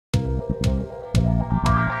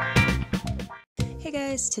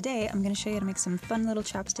Hey guys, today I'm going to show you how to make some fun little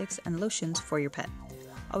chapsticks and lotions for your pet.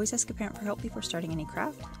 Always ask a parent for help before starting any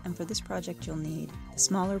craft, and for this project you'll need the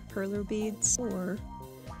smaller perler beads or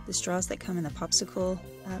the straws that come in the popsicle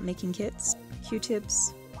making kits,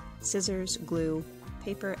 Q-tips, scissors, glue,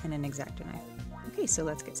 paper, and an X-Acto knife. Okay, so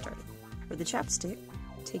let's get started. For the chapstick,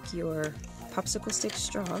 take your popsicle stick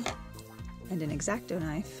straw and an X-Acto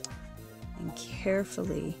knife and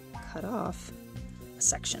carefully cut off a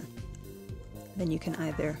section. Then you can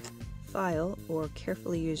either file or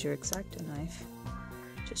carefully use your X-Acto knife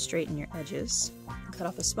to straighten your edges and cut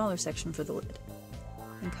off a smaller section for the lid.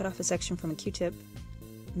 And cut off a section from a Q-tip.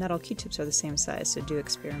 Not all Q-tips are the same size, so do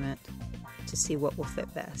experiment to see what will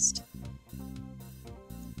fit best.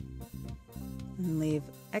 And leave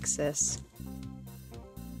excess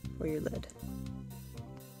for your lid.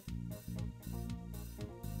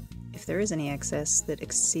 If there is any excess that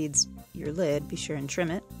exceeds your lid, be sure and trim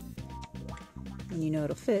it. When you know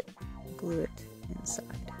it'll fit, glue it inside.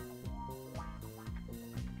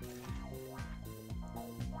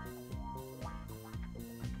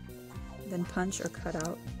 Then punch or cut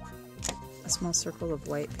out a small circle of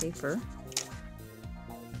white paper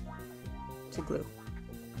to glue,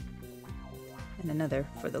 and another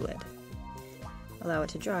for the lid. Allow it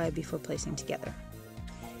to dry before placing together.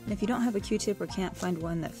 And if you don't have a Q-tip or can't find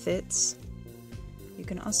one that fits, you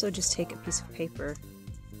can also just take a piece of paper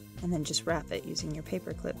and then just wrap it using your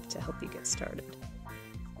paper clip to help you get started.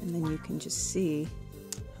 And then you can just see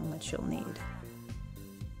how much you'll need.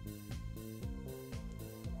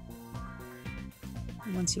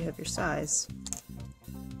 And once you have your size,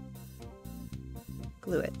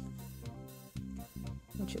 glue it,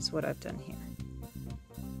 which is what I've done here.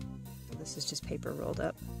 So this is just paper rolled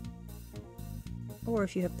up. Or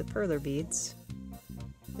if you have the perler beads,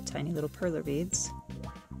 the tiny little perler beads,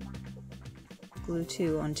 glue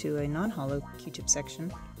two onto a non-hollow Q-tip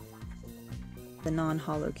section. The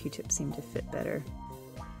non-hollow Q-tips seem to fit better.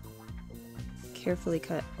 Carefully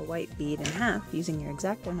cut a white bead in half using your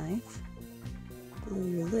X-Acto knife. Glue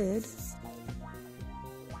your lid.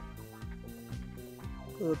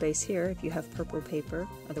 Glue a base here if you have purple paper,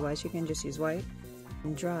 otherwise you can just use white.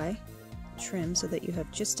 And dry. Trim so that you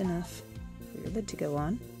have just enough for your lid to go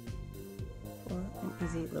on for an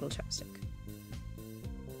easy little chapstick.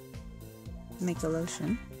 Make the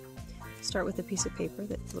lotion. Start with a piece of paper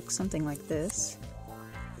that looks something like this.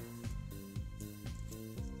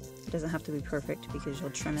 It doesn't have to be perfect because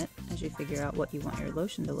you'll trim it as you figure out what you want your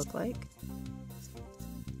lotion to look like,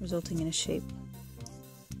 resulting in a shape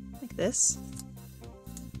like this.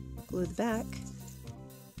 Glue the back.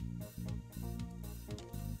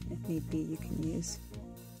 If need be, you can use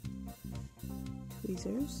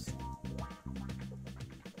tweezers.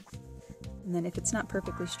 And then if it's not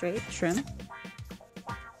perfectly straight, trim.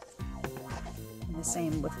 And the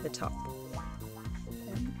same with the top.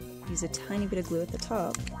 And use a tiny bit of glue at the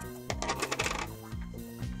top,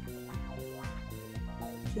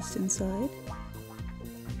 just inside.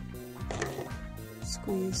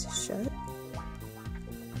 Squeeze shut.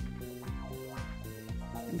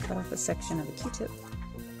 And cut off a section of a Q-tip.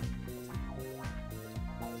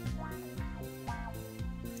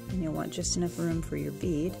 And you'll want just enough room for your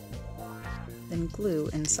bead. Then glue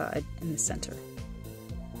inside in the center.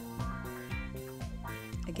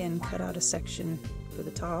 Again, cut out a section for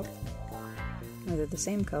the top, either the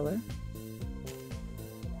same color,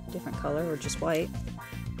 different color, or just white.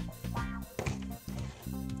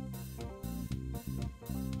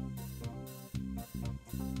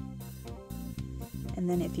 And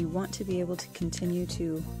then if you want to be able to continue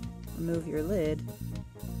to remove your lid,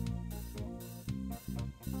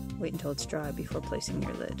 wait until it's dry before placing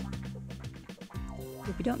your lid.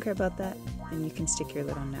 If you don't care about that, then you can stick your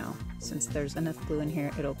lid on now. Since there's enough glue in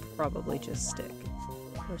here, it'll probably just stick.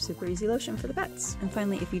 Or super easy lotion for the pets. And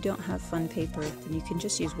finally, if you don't have fun paper, then you can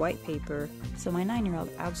just use white paper. So my 9-year-old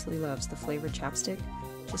absolutely loves the flavored chapstick.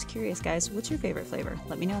 Just curious guys, what's your favorite flavor?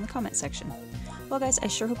 Let me know in the comment section. Well guys, I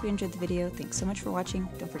sure hope you enjoyed the video. Thanks so much for watching.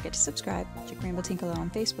 Don't forget to subscribe, check Rainbow Tinkle out on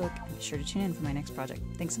Facebook, and be sure to tune in for my next project.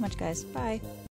 Thanks so much guys, bye!